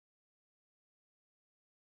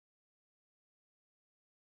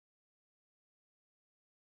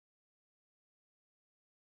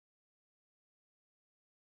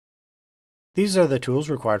These are the tools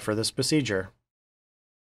required for this procedure.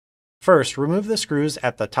 First, remove the screws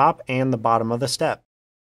at the top and the bottom of the step.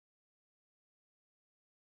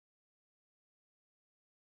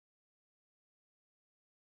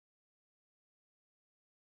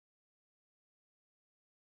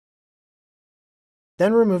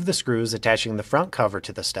 Then remove the screws attaching the front cover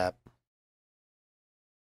to the step.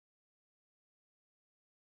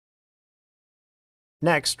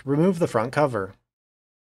 Next, remove the front cover.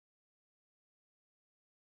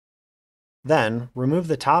 Then, remove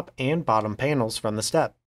the top and bottom panels from the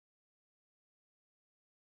step.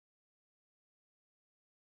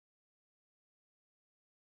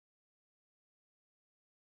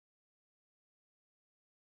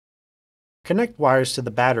 Connect wires to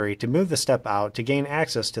the battery to move the step out to gain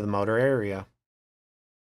access to the motor area.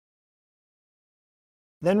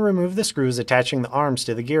 Then remove the screws attaching the arms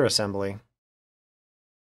to the gear assembly.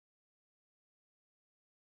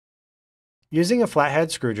 Using a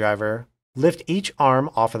flathead screwdriver, lift each arm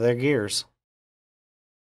off of their gears.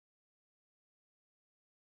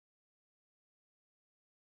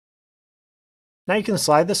 Now you can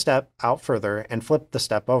slide the step out further and flip the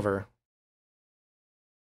step over.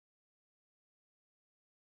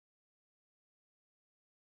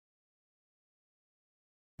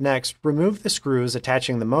 Next, remove the screws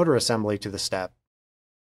attaching the motor assembly to the step.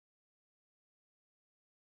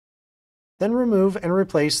 Then remove and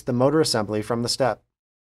replace the motor assembly from the step.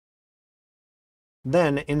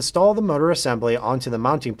 Then install the motor assembly onto the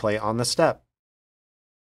mounting plate on the step.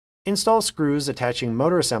 Install screws attaching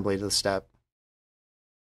motor assembly to the step.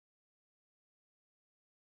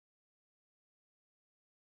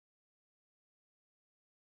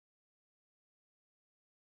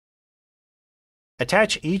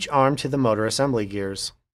 Attach each arm to the motor assembly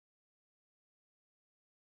gears.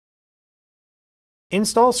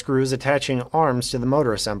 Install screws attaching arms to the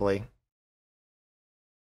motor assembly.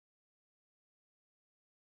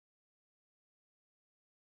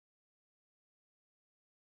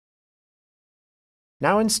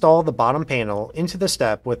 Now install the bottom panel into the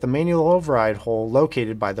step with the manual override hole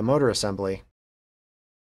located by the motor assembly.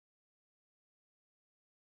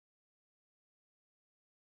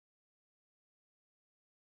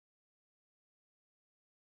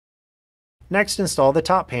 Next, install the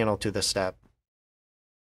top panel to the step.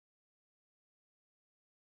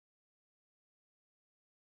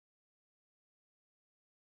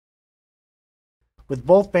 With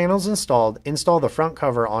both panels installed, install the front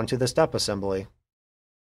cover onto the step assembly.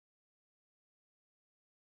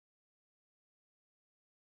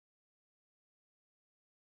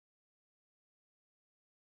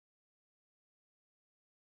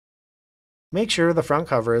 Make sure the front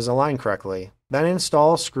cover is aligned correctly, then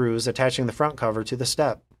install screws attaching the front cover to the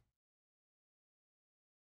step.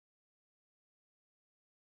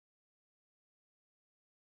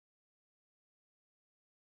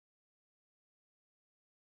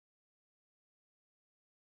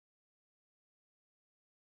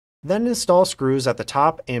 Then install screws at the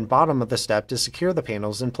top and bottom of the step to secure the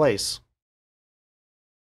panels in place.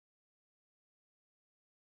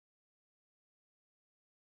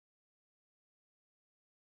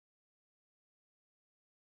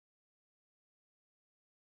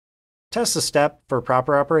 Test the step for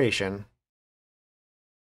proper operation.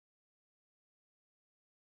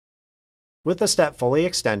 With the step fully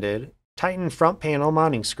extended, tighten front panel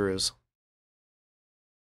mounting screws.